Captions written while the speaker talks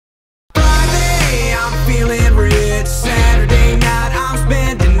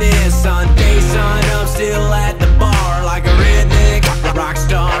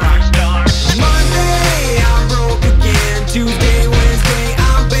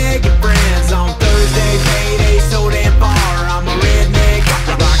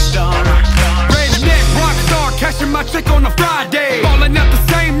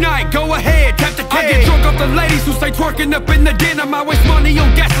stay twerking up in the den. I might waste money on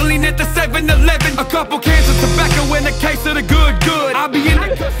gasoline at the 7-Eleven. A couple cans of tobacco and a case of the good. I'll be in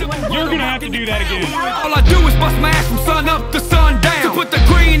the You're gonna have to do that again. All I do is bust my ass from sun up to sundown. To put the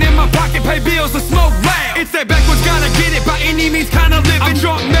green in my pocket, pay bills and smoke loud. It's that backwoods, gotta get it by any means, kinda living. I'm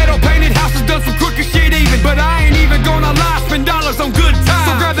drunk, metal, painted houses, done some crooked shit even. But I ain't even gonna lie, spend dollars on good times.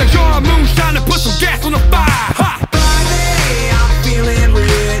 So grab that jar of moonshine and put some gas on the fire. Ha! Friday, I'm feeling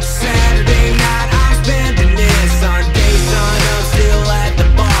rich. Saturday night, I'm spending it. Sunday, sun up, still at the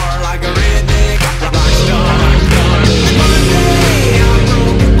bar like a redneck rockstar. Monday, I'm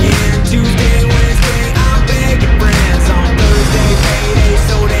broke again. Tuesday, Wednesday, I'm begging friends. On Thursday, payday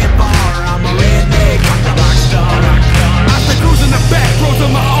so damn far. I'm a redneck rockstar. I stay cruising the back roads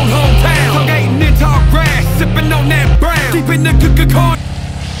of my own hometown. Tailgating in tall grass, sipping on that brown. Deep in the corn.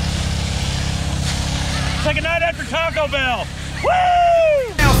 Second night after Taco Bell. Woo!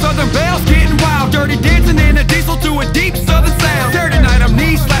 Now Southern Bells getting wild, dirty dancing in a diesel to a deep southern sound. Saturday night I'm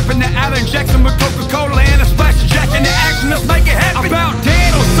knee slapping the Allen Jackson with Coca-Cola and a splash of Jack in the action. Let's make it happen. I'm about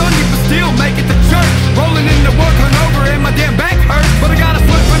dead on Sunday but still make it to church. Rolling into work hungover and my damn back hurts. But I got a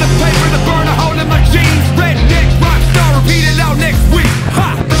sweat for the paper to burn a hole in my jeans. Redneck rockstar, repeat it out next week.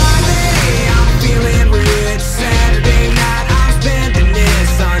 Ha! Friday, I'm feeling rich. Saturday night, I'm spending it.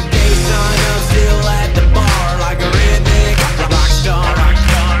 Sunday, sun up, still at the bar like a redneck rockstar.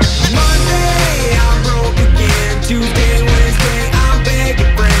 Monday, I'm broke again. Tuesday, Wednesday, I'm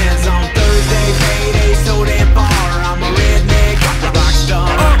begging friends. On Thursday, payday so damn far. I'm a redneck rockstar.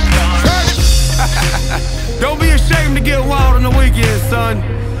 Don't be ashamed to get wild on the weekend, son.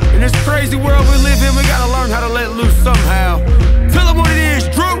 In this crazy world we live in, we gotta learn how to let loose somehow. Tell them what it is,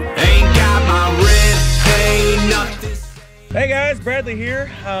 Drew. Ain't got my red paint, nothing. Hey guys, Bradley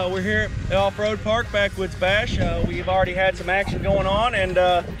here. We're here at the off-road park, Backwoods Bash. We've already had some action going on, and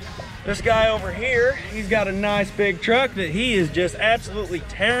this guy over here, he's got a nice big truck that he is just absolutely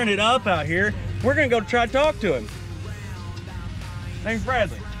tearing it up out here. We're gonna go try to talk to him. Name's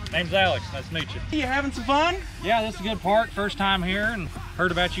Bradley. Name's Alex, nice to meet you. You having some fun? Yeah, this is a good park, first time here, and heard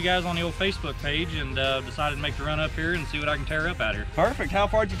about you guys on the old Facebook page and decided to make the run up here and see what I can tear up out here. Perfect. How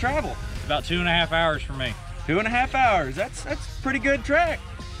far did you travel? About 2.5 hours for me. 2.5 hours. That's pretty good track.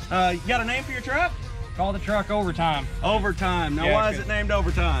 You got a name for your truck? Call the truck Overtime. Overtime. Now, Yeah, why is it named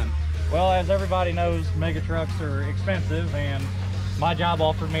Overtime? Well, as everybody knows, mega trucks are expensive, and my job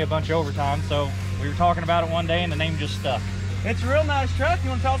offered me a bunch of overtime, so we were talking about it one day and the name just stuck. It's a real nice truck. You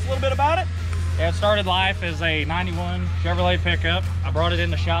want to tell us a little bit about it? Yeah, it started life as a 91 Chevrolet pickup. I brought it in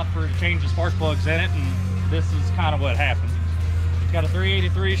the shop to change the spark plugs in it, and this is kind of what happened. It's got a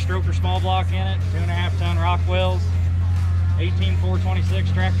 383 stroker small block in it, 2.5 ton Rockwells, 18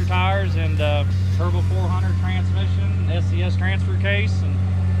 426 tractor tires, and turbo 400 transmission, SCS transfer case, and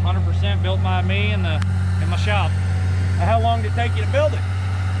 100% built by me in my shop. How long did it take you to build it?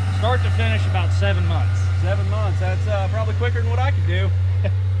 Start to finish, about 7 months. 7 months. That's probably quicker than what I could do.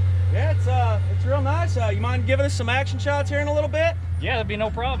 Yeah, it's real nice. You mind giving us some action shots here in a little bit? Yeah, that'd be no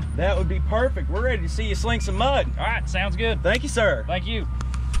problem. That would be perfect. We're ready to see you sling some mud. All right, sounds good. Thank you, sir. Thank you.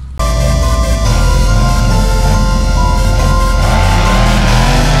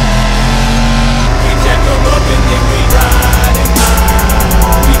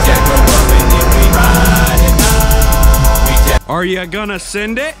 Are you gonna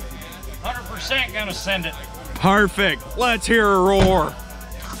send it? 100% gonna send it. Perfect. Let's hear a roar.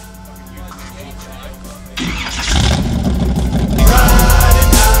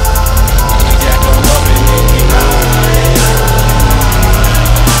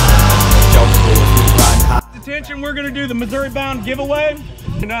 Attention, we're gonna do the Missouri Bound giveaway.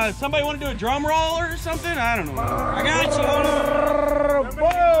 And somebody want to do a drum roll or something? I don't know. I got you.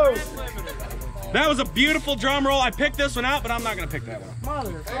 Whoa. That was a beautiful drum roll. I picked this one out, but I'm not gonna pick that one.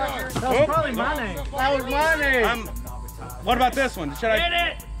 Motherfucker. That was probably my name. That was my name. What about this one? Should I Hit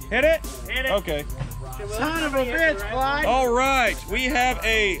it! hit it? Hit it! Okay. Son of a bitch, Clyde. All right. We have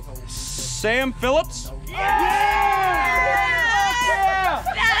a Sam Phillips. That's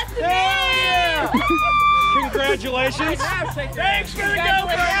me! Congratulations. Thanks for the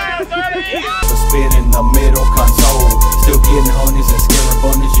GoPro, buddy! Spin in the middle console. Still getting honeys and scaring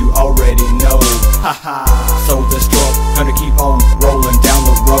bunnies, you already know. Haha. So this truck gonna keep on rolling down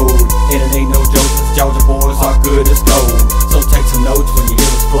the road. And it ain't no joke, cause Jawga boys are good as gold. So take some notes when you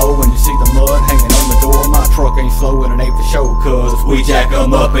hear us flow. When you see the mud hanging on the door. My truck ain't slow and it ain't for show. Cause we jack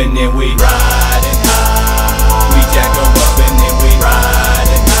 'em up and then we riding high. We jack 'em up and then we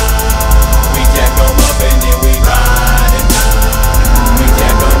riding high. We jack 'em up and then we riding high. We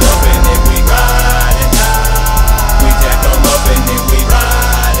jack 'em up and then we riding high. We jack 'em up and then we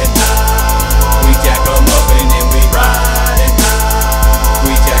riding high. We jack 'em up and then we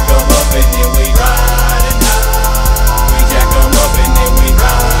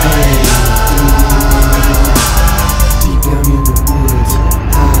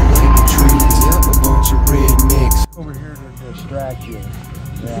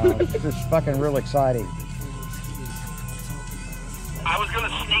Yeah, it's just fucking real exciting. I was gonna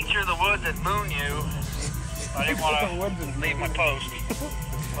sneak through the woods and moon you. I didn't want to leave my post.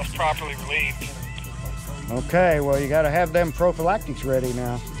 I was properly relieved. Okay, well you gotta have them prophylactics ready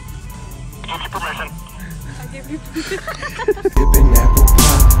now. Give me permission. I give you Dipping apple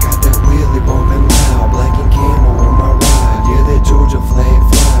pie, got that wheelie bumping loud. Black and camo on my ride. Yeah, that Georgia flag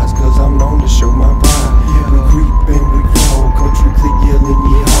flies, cause I'm known to show my pride. Yeah, we creep and we crawl, country click yelling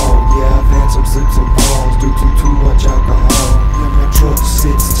yeehaw. Yeah, I've had some slips and falls due to too much alcohol. Yeah, my truck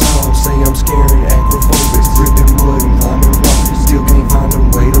sits tall, say I'm scaring acrophobics. Ripping wood and climbing rocks, still can't find a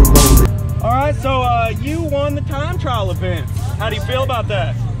way to roll it. All right, so you won the time trial event. How do you feel about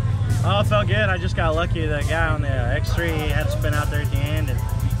that? Oh, it felt good. I just got lucky. The guy on the X3 had to spin out there at the end, and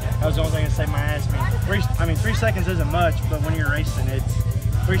that was the only thing that saved my ass. I mean, 3 seconds isn't much, but when you're racing, it's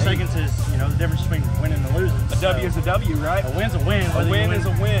 3 seconds is, you know, the difference between winning and losing. A W is a W, right? A win's a win. A win is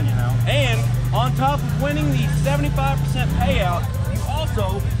a win, you know. And on top of winning the 75% payout, you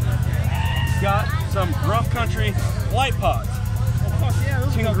also got some rough country light pods. Oh, fuck yeah,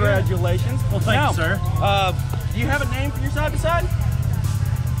 those feel good. Congratulations. Well, thank you, sir. Do you have a name for your side-by-side?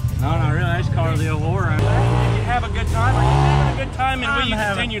 No, not really. I just call her the Allura. Did you have a good time? Are you having a good time? And will you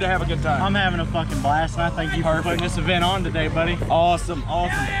continue to have a good time? I'm having a fucking blast, and I thank you for putting this event on today, buddy. Awesome,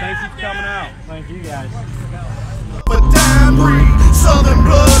 awesome. Thank you for coming out. Thank you, guys. But dime breed, southern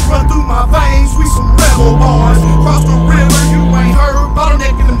blood run through my veins. We some rebel boys. Cross the river, you ain't heard.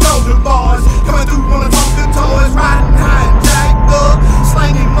 Bottlenecking them Jawga boys. Coming through, wanna talk good toys. Riding high and jacked up.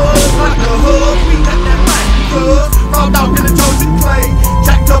 Slanging mud like a hug. We got that mighty buzz. Raw dog in the Trojan clay.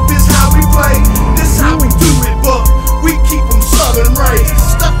 Jacked up is how we play. This how we do it, but we keep them southern raised.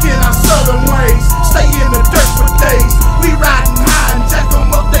 Stuck in our southern ways. Stay in the dirt for days. We riding high and jack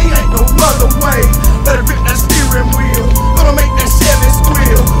them up. They ain't no other way. Better grip that steering wheel. Gonna make that Chevy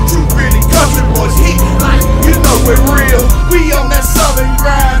squeal. True gritty country boys hit like you know we're real. We on that southern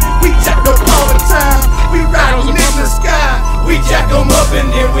grind. We jack up all the time. We riding in the sky. We jack them up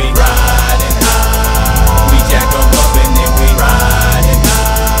and then we riding high. We jack them up and then we riding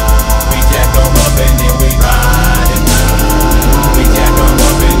high. We jack them up and then we riding high. We jack them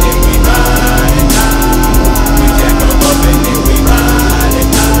up and then we riding high. We jack them up and then we riding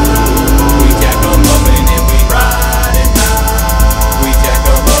high. We jack them up and then we riding high. We jack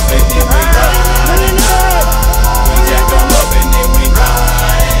them up and then we riding high. We jack them up and then we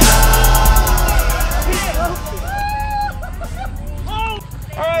riding high.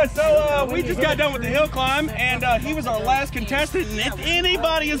 All right, so we just got done with the hill climb, and he was our last contestant. And if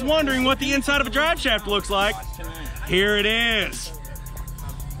anybody is wondering what the inside of a drive shaft looks like, here it is.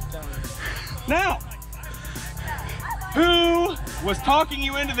 Now, who was talking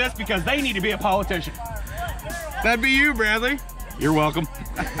you into this because they need to be a politician? That'd be you, Bradley. You're welcome.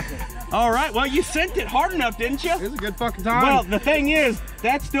 All right, well, you sent it hard enough, didn't you? It was a good fucking time. Well, the thing is,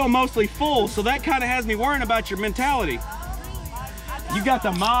 that's still mostly full, so that kind of has me worrying about your mentality. You got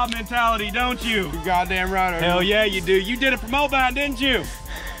the mob mentality, don't you? You're goddamn right. Hell yeah, you do. You did it for Mobound, didn't you?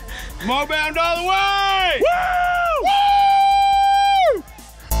 Mobound all the way! Woo!